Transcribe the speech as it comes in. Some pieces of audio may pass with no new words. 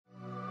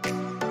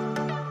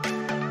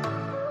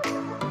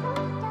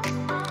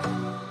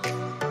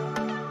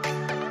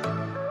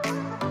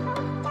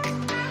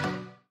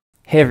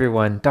Hey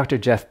everyone, Dr.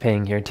 Jeff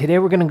Peng here. Today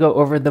we're going to go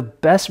over the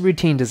best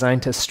routine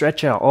designed to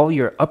stretch out all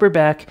your upper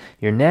back,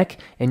 your neck,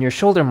 and your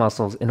shoulder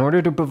muscles in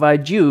order to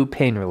provide you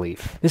pain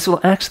relief. This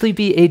will actually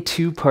be a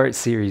two-part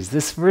series.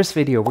 This first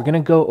video, we're going to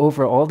go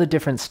over all the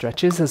different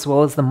stretches as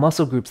well as the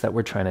muscle groups that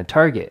we're trying to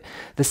target.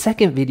 The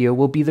second video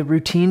will be the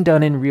routine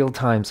done in real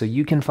time so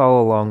you can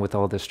follow along with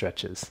all the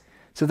stretches.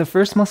 So the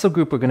first muscle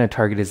group we're going to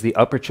target is the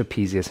upper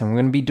trapezius, and we're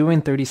going to be doing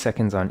 30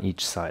 seconds on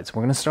each side. So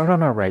we're going to start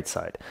on our right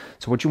side.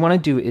 So what you want to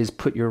do is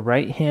put your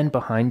right hand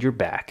behind your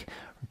back,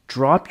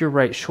 drop your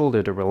right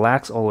shoulder to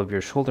relax all of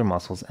your shoulder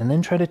muscles, and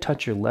then try to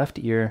touch your left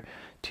ear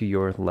to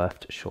your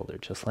left shoulder,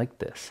 just like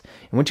this.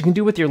 And what you can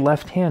do with your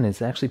left hand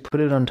is actually put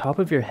it on top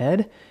of your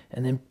head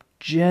and then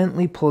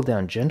gently pull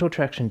down, gentle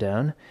traction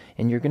down,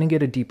 and you're going to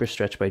get a deeper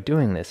stretch by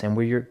doing this. And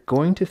where you're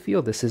going to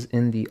feel this is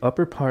in the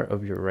upper part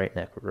of your right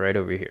neck, right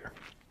over here.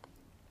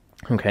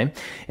 Okay,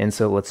 and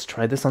so let's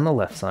try this on the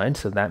left side.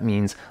 So that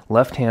means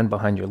left hand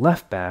behind your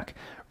left back,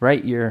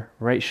 right ear,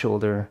 right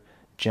shoulder,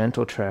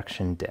 gentle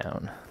traction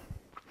down.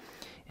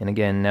 And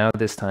again, now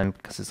this time,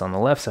 because it's on the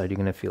left side, you're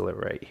going to feel it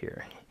right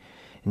here.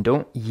 And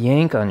don't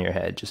yank on your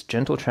head, just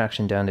gentle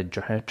traction down to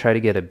try to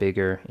get a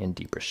bigger and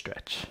deeper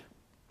stretch.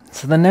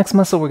 So the next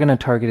muscle we're going to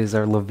target is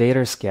our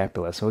levator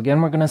scapula. So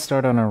again, we're going to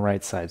start on our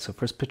right side. So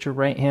first put your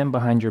right hand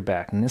behind your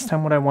back. And this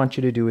time what I want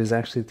you to do is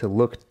actually to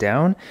look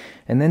down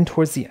and then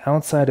towards the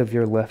outside of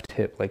your left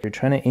hip, like you're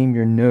trying to aim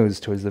your nose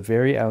towards the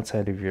very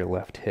outside of your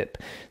left hip.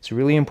 It's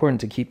really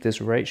important to keep this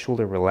right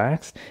shoulder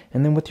relaxed.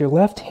 And then with your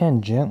left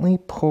hand, gently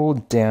pull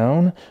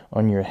down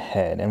on your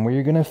head. And where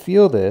you're going to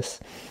feel this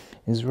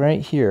is right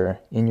here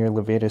in your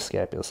levator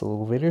scapula. So the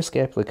levator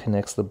scapula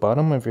connects the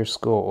bottom of your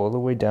skull all the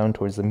way down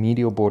towards the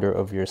medial border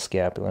of your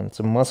scapula. And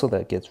it's a muscle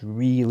that gets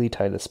really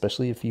tight,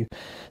 especially if you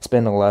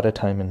spend a lot of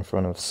time in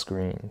front of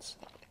screens.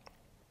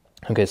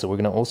 Okay, so we're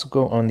going to also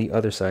go on the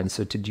other side.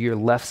 So to do your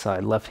left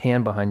side, left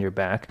hand behind your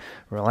back,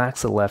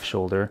 relax the left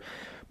shoulder,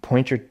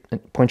 point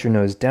your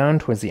nose down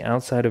towards the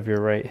outside of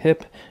your right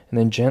hip, and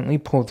then gently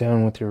pull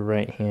down with your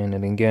right hand.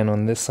 And again,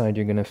 on this side,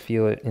 you're going to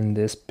feel it in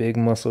this big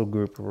muscle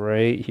group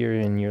right here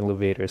in your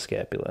levator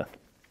scapula.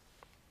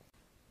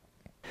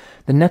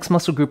 The next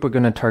muscle group we're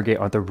going to target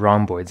are the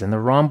rhomboids, and the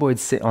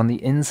rhomboids sit on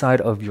the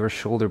inside of your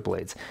shoulder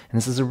blades. And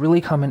this is a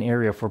really common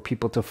area for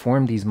people to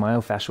form these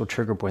myofascial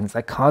trigger points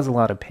that cause a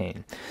lot of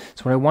pain.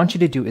 So what I want you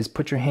to do is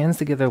put your hands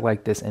together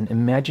like this and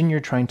imagine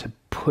you're trying to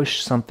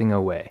push something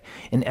away.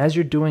 And as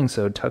you're doing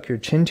so, tuck your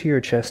chin to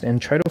your chest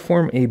and try to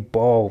form a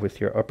ball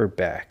with your upper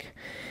back.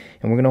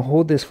 And we're going to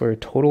hold this for a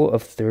total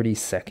of 30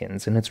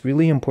 seconds. And it's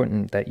really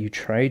important that you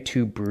try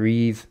to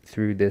breathe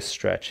through this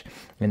stretch.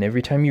 And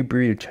every time you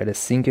breathe, try to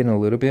sink in a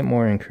little bit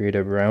more and create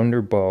a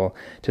rounder ball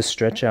to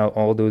stretch out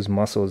all those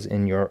muscles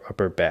in your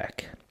upper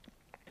back.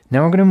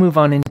 Now we're going to move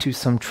on into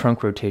some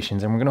trunk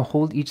rotations, and we're going to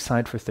hold each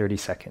side for 30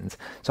 seconds.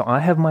 So I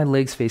have my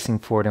legs facing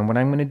forward, and what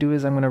I'm going to do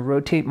is I'm going to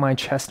rotate my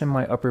chest and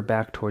my upper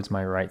back towards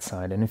my right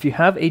side. And if you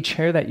have a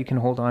chair that you can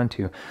hold on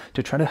to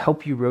try to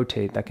help you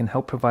rotate, that can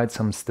help provide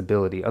some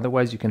stability.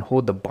 Otherwise, you can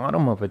hold the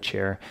bottom of a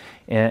chair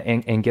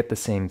and get the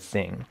same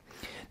thing.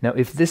 Now,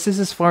 if this is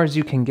as far as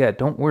you can get,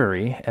 don't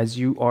worry. As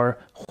you are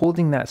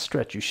holding that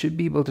stretch, you should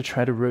be able to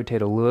try to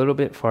rotate a little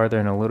bit farther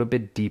and a little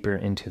bit deeper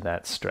into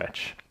that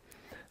stretch.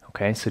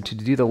 Okay, so to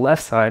do the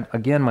left side,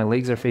 again, my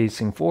legs are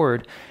facing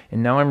forward,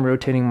 and now I'm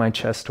rotating my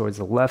chest towards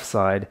the left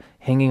side,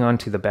 hanging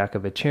onto the back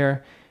of a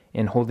chair,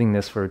 and holding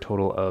this for a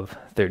total of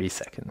 30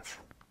 seconds.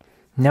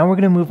 Now we're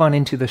going to move on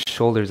into the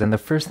shoulders, and the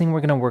first thing we're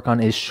going to work on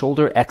is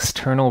shoulder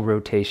external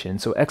rotation.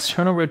 So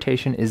external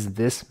rotation is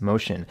this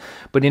motion,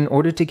 but in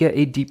order to get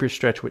a deeper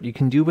stretch, what you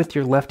can do with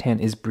your left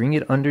hand is bring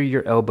it under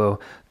your elbow,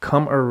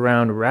 come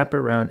around, wrap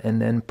around,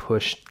 and then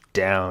push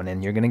down,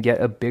 and you're going to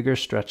get a bigger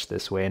stretch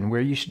this way. And where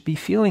you should be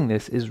feeling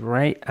this is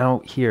right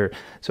out here.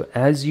 So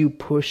as you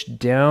push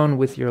down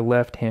with your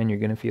left hand, you're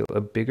going to feel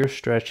a bigger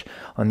stretch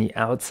on the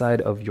outside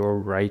of your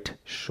right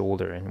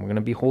shoulder, and we're going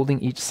to be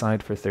holding each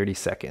side for 30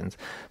 seconds.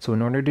 So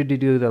in order to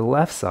do the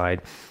left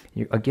side,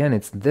 again,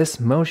 it's this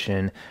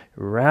motion.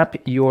 Wrap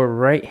your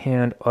right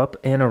hand up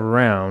and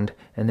around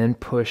and then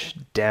push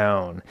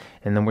down.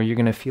 And then where you're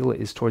going to feel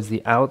it is towards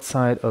the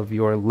outside of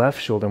your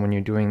left shoulder. When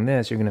you're doing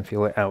this, you're going to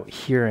feel it out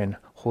here and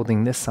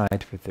holding this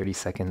side for 30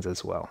 seconds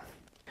as well.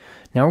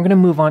 Now we're going to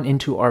move on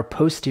into our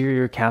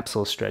posterior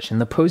capsule stretch, and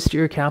the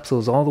posterior capsule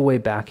is all the way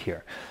back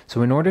here.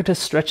 So in order to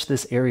stretch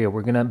this area,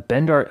 we're going to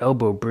bend our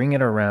elbow, bring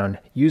it around,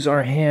 use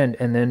our hand,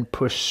 and then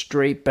push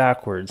straight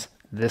backwards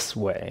this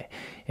way.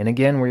 And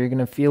again, where you're going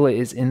to feel it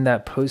is in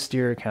that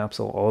posterior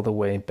capsule all the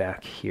way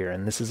back here.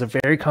 And this is a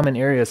very common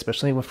area,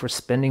 especially if we're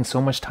spending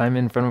so much time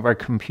in front of our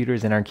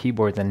computers and our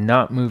keyboards and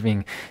not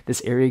moving.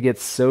 This area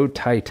gets so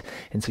tight.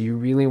 And so you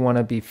really want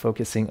to be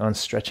focusing on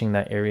stretching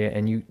that area.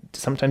 And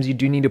sometimes you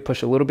do need to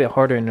push a little bit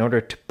harder in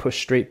order to push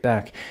straight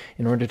back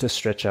in order to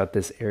stretch out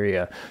this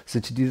area.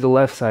 So to do the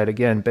left side,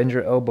 again, bend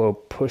your elbow,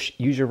 push,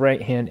 use your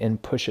right hand and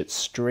push it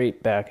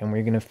straight back. And where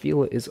you're going to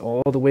feel it is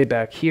all the way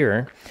back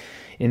here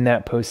in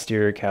that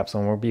posterior capsule,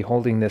 and we'll be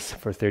holding this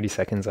for 30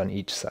 seconds on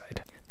each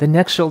side. The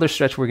next shoulder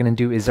stretch we're going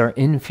to do is our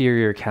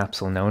inferior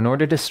capsule. Now, in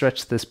order to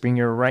stretch this, bring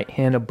your right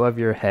hand above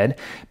your head,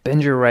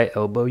 bend your right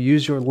elbow,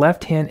 use your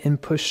left hand and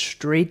push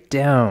straight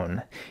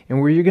down. And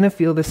where you're going to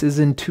feel this is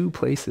in two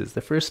places.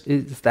 The first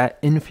is that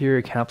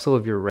inferior capsule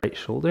of your right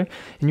shoulder,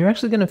 and you're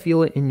actually going to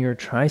feel it in your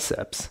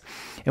triceps.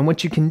 And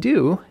what you can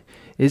do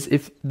is,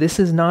 if this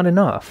is not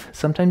enough,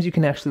 sometimes you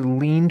can actually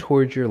lean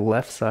towards your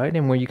left side,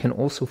 and where you can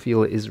also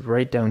feel it is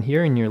right down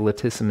here in your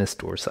latissimus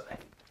dorsi.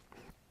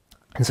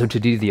 And so to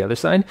do the other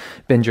side,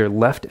 bend your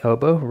left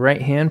elbow,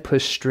 right hand,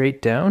 push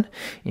straight down,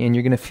 and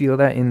you're going to feel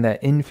that in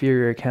that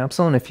inferior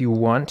capsule. And if you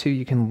want to,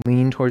 you can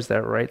lean towards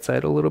that right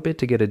side a little bit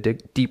to get a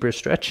deeper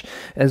stretch,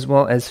 as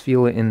well as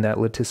feel it in that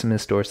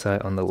latissimus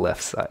dorsi on the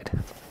left side.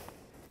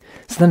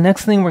 So the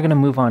next thing we're going to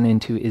move on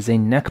into is a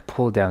neck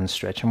pull down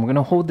stretch, and we're going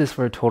to hold this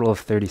for a total of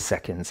 30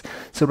 seconds.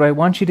 So what I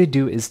want you to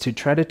do is to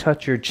try to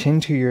touch your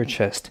chin to your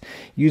chest.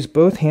 Use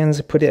both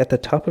hands, put it at the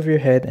top of your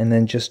head, and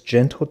then just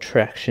gentle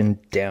traction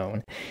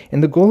down.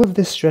 And the goal of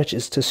this stretch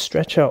is to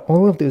stretch out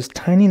all of those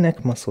tiny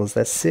neck muscles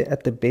that sit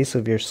at the base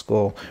of your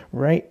skull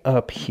right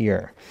up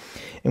here.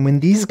 And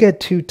when these get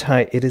too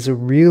tight, it is a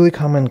really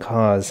common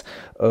cause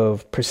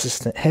of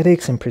persistent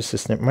headaches and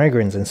persistent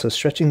migraines. And so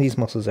stretching these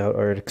muscles out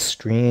are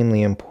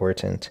extremely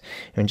important.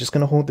 And I'm just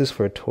going to hold this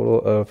for a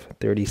total of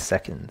 30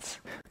 seconds.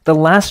 The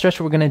last stretch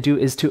we're going to do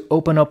is to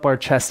open up our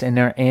chest and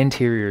our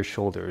anterior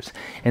shoulders.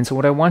 And so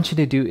what I want you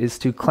to do is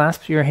to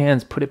clasp your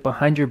hands, put it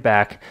behind your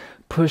back,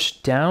 push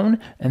down,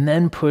 and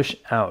then push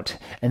out.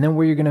 And then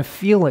where you're going to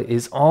feel it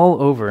is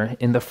all over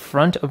in the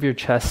front of your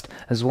chest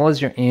as well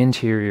as your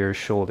anterior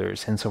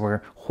shoulders. And so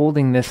we're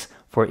holding this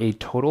for a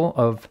total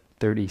of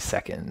 30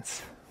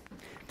 seconds.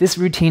 This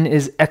routine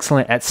is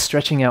excellent at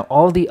stretching out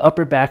all the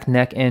upper back,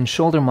 neck, and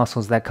shoulder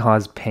muscles that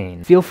cause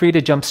pain. Feel free to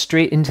jump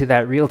straight into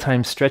that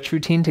real-time stretch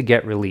routine to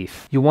get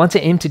relief. You'll want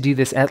to aim to do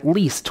this at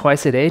least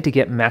twice a day to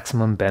get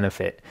maximum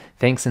benefit.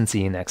 Thanks, and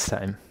see you next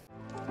time.